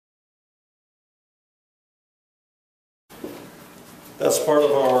That's part of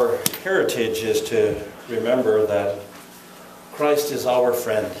our heritage, is to remember that Christ is our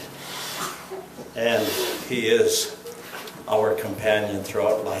friend and He is our companion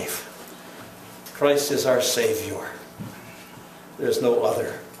throughout life. Christ is our Savior. There's no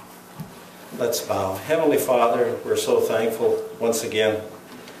other. Let's bow. Heavenly Father, we're so thankful once again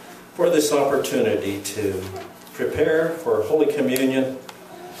for this opportunity to prepare for Holy Communion.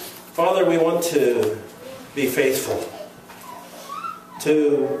 Father, we want to be faithful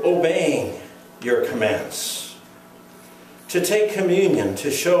to obeying your commands, to take communion, to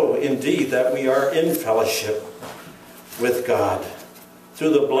show indeed that we are in fellowship with God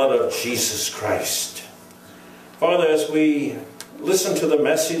through the blood of Jesus Christ. Father, as we listen to the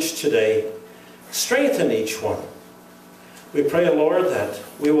message today, strengthen each one. We pray, Lord, that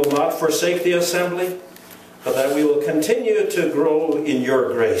we will not forsake the assembly, but that we will continue to grow in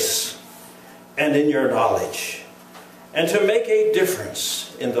your grace and in your knowledge, and to make a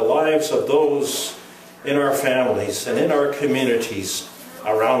difference in the lives of those in our families and in our communities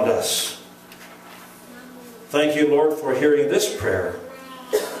around us. Thank you, Lord, for hearing this prayer,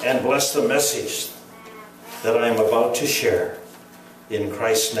 and bless the message that I am about to share. In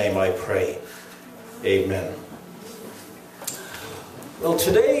Christ's name I pray. Amen. Well,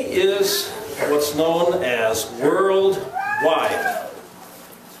 today is what's known as Worldwide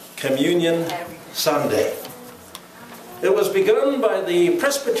Communion Sunday. It was begun by the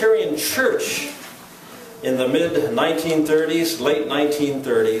Presbyterian Church in the mid-1930s, late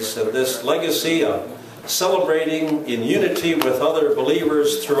 1930s, and this legacy of celebrating in unity with other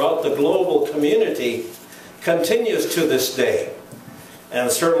believers throughout the global community continues to this day. And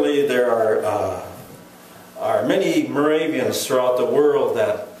certainly there are many Moravians throughout the world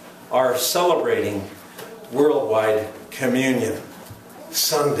that are celebrating Worldwide Communion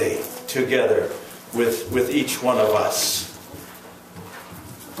Sunday together with each one of us.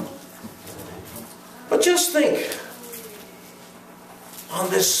 But just think, on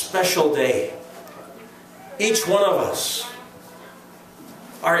this special day, each one of us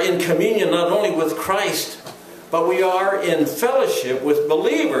are in communion not only with Christ, but we are in fellowship with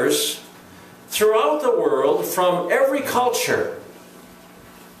believers throughout the world from every culture,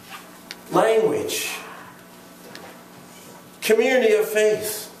 language, community of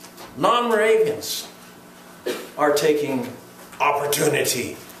faith. Non-Moravians are taking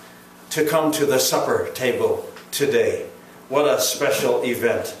opportunity to come to the supper table today. What a special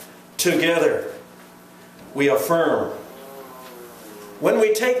event. Together we affirm, when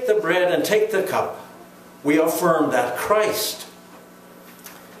we take the bread and take the cup, we affirm that Christ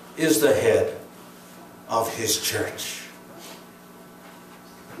is the head of His church.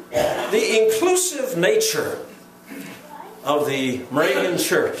 The inclusive nature of the Moravian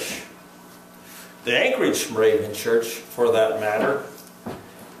Church, the Anchorage Moravian Church for that matter,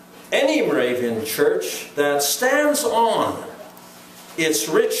 any Moravian church that stands on its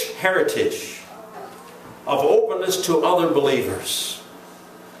rich heritage of openness to other believers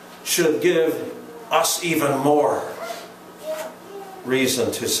should give us even more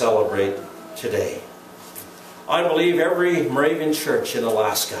reason to celebrate today. I believe every Moravian church in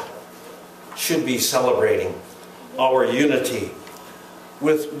Alaska should be celebrating our unity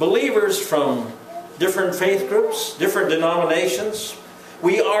with believers from different faith groups, different denominations.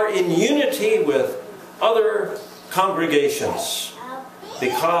 We are in unity with other congregations.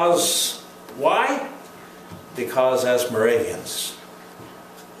 Because, why? Because as Moravians,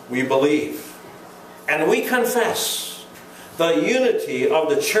 we believe and we confess the unity of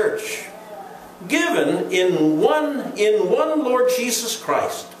the church given in one Lord Jesus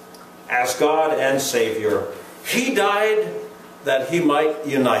Christ as God and Savior. He died that He might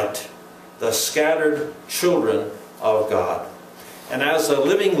unite the scattered children of God. And as a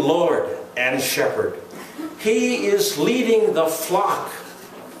living Lord and Shepherd, He is leading the flock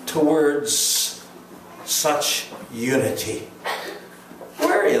towards such unity.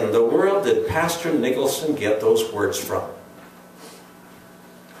 Where in the world did Pastor Nicholson get those words from?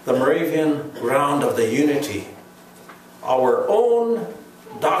 The Moravian ground of the unity, our own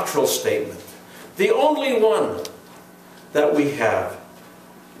doctrinal statement, the only one that we have,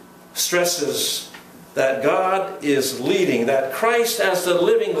 stresses that God is leading, that Christ as the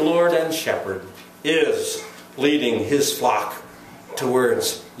living Lord and Shepherd is leading His flock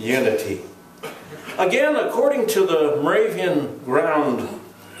towards unity. Again, according to the Moravian ground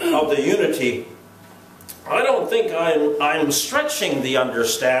of the unity, I don't think I'm stretching the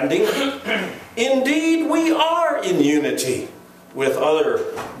understanding. Indeed, we are in unity with other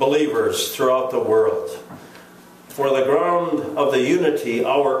believers throughout the world. For the ground of the unity,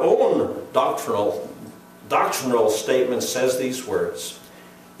 our own doctrinal doctrinal statement says these words: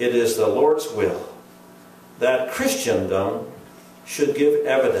 "It is the Lord's will that Christendom should give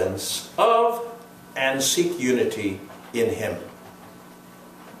evidence of and seek unity in Him,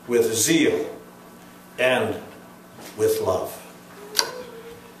 with zeal and with love."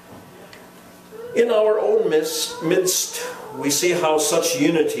 In our own midst, we see how such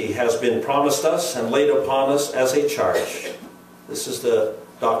unity has been promised us and laid upon us as a charge. This is the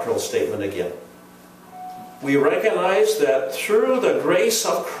doctrinal statement again. We recognize that through the grace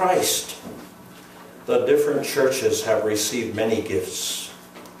of Christ, the different churches have received many gifts.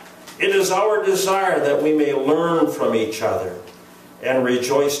 It is our desire that we may learn from each other and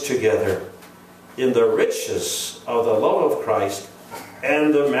rejoice together in the riches of the love of Christ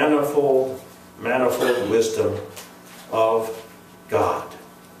and the manifold wisdom of God.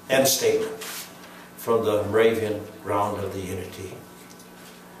 End statement from the Moravian Ground of the Unity.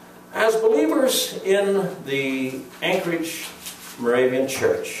 As believers in the Anchorage Moravian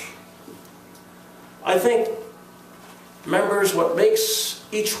Church, I think, members, what makes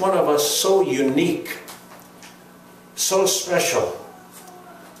each one of us so unique, so special,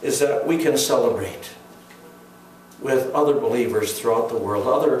 is that we can celebrate with other believers throughout the world,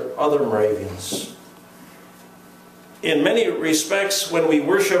 other Moravians. In many respects, when we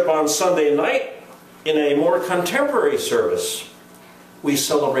worship on Sunday night in a more contemporary service, we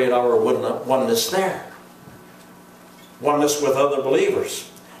celebrate our oneness there. Oneness with other believers.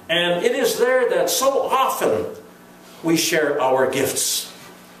 And it is there that so often we share our gifts.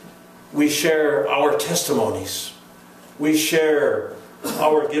 We share our testimonies. We share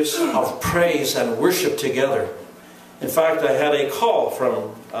our gifts of praise and worship together. In fact, I had a call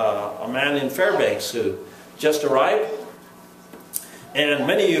from a man in Fairbanks who just arrived. And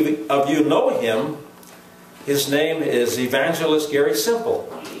many of you know him. His name is Evangelist Gary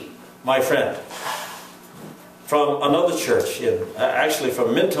Simple, my friend, from another church, actually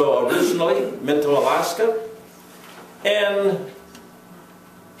from Minto originally, Minto, Alaska. And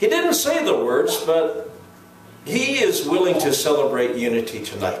he didn't say the words, but he is willing to celebrate unity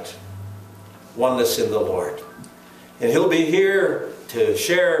tonight, oneness in the Lord. And he'll be here to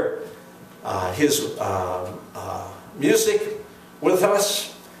share his music with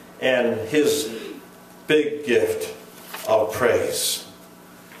us and his big gift of praise.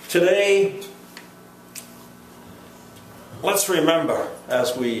 Today, let's remember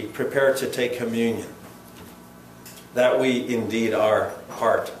as we prepare to take communion that we indeed are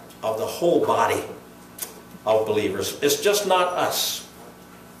part of the whole body of believers. It's just not us.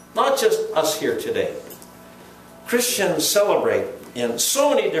 Not just us here today. Christians celebrate in so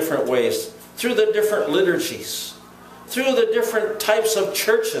many different ways through the different liturgies, through the different types of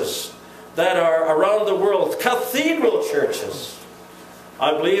churches that are around the world, cathedral churches.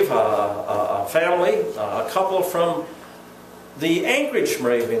 I believe a family, a couple from the Anchorage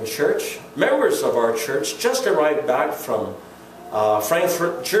Moravian Church, members of our church, just arrived back from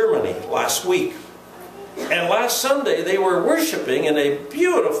Frankfurt, Germany last week. And last Sunday they were worshiping in a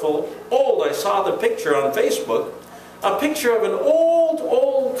beautiful old, I saw the picture on Facebook, a picture of an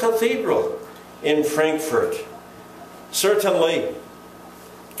old cathedral in Frankfurt. Certainly,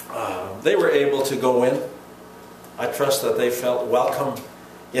 they were able to go in. I trust that they felt welcome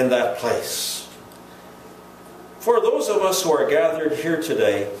in that place. For those of us who are gathered here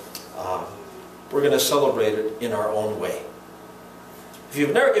today, we're going to celebrate it in our own way.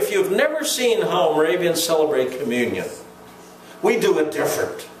 If you've never seen how Moravians celebrate communion, we do it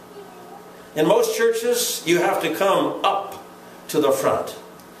different. In most churches, you have to come up to the front.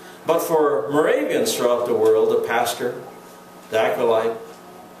 But for Moravians throughout the world, the pastor, the acolyte,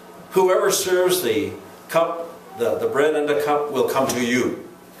 whoever serves the cup, the bread and the cup will come to you.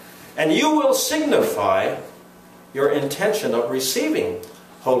 And you will signify your intention of receiving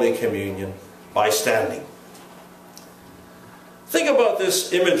Holy Communion by standing. Think about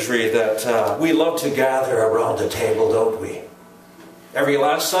this imagery that we love to gather around the table, don't we? Every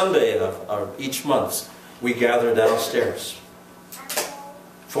last Sunday of each month, we gather downstairs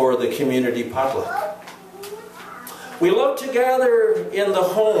for the community potluck. We love to gather in the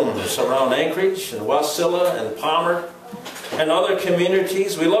homes around Anchorage and Wasilla and Palmer and other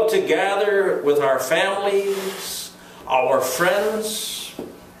communities. We love to gather with our families, our friends.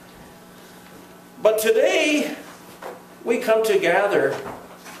 But today, we come to gather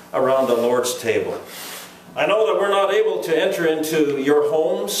around the Lord's table. I know that we're not able to enter into your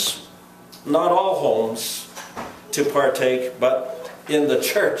homes, not all homes, to partake, but in the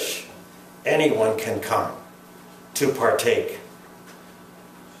church, anyone can come to partake.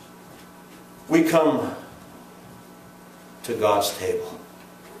 We come to God's table.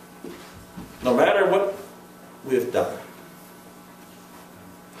 No matter what we've done,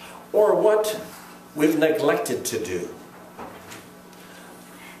 or what we've neglected to do.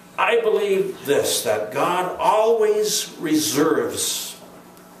 I believe this, that God always reserves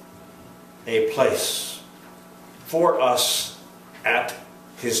a place for us at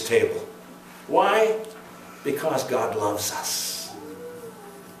His table. Why? Because God loves us.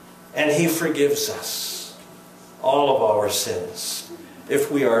 And He forgives us all of our sins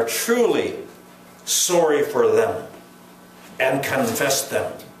if we are truly sorry for them and confess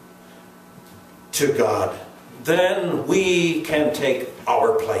them to God. Then we can take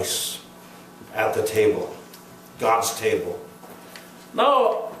our place at the table, God's table.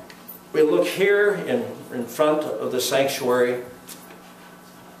 Now, we look here in front of the sanctuary.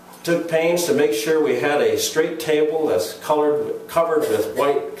 Took pains to make sure we had a straight table that's covered with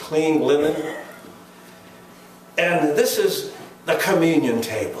white, clean linen. And this is the communion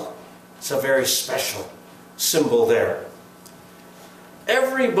table. It's a very special symbol there.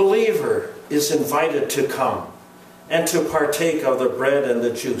 Every believer is invited to come and to partake of the bread and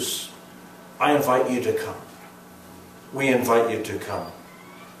the juice. I invite you to come. We invite you to come,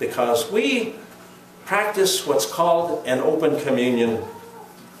 because we practice what's called an open communion.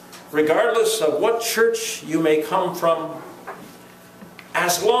 Regardless of what church you may come from,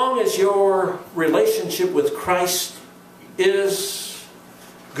 as long as your relationship with Christ is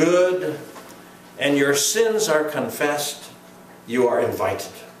good and your sins are confessed, you are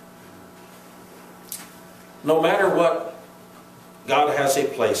invited. No matter what, God has a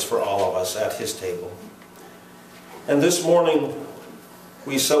place for all of us at His table. And this morning,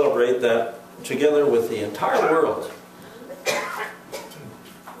 we celebrate that together with the entire world.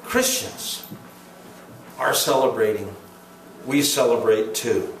 Christians are celebrating. We celebrate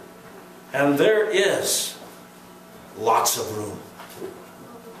too. And there is lots of room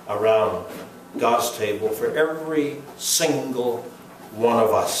around God's table for every single one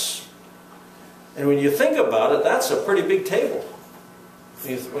of us. And when you think about it, that's a pretty big table.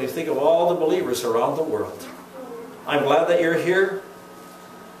 When you think of all the believers around the world. I'm glad that you're here.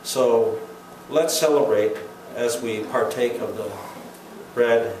 So let's celebrate as we partake of the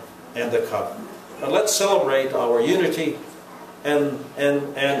bread and the cup. But let's celebrate our unity and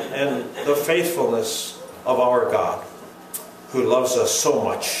the faithfulness of our God, who loves us so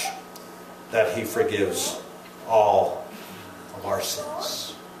much that He forgives all of our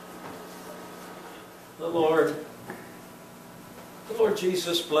sins. The Lord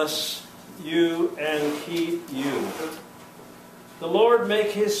Jesus bless you and keep you. The Lord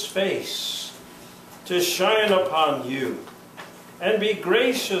make His face to shine upon you and be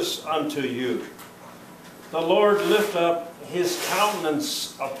gracious unto you. The Lord lift up His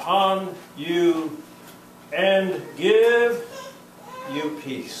countenance upon you and give you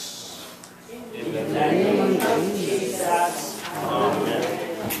peace. In the name of Jesus. Amen.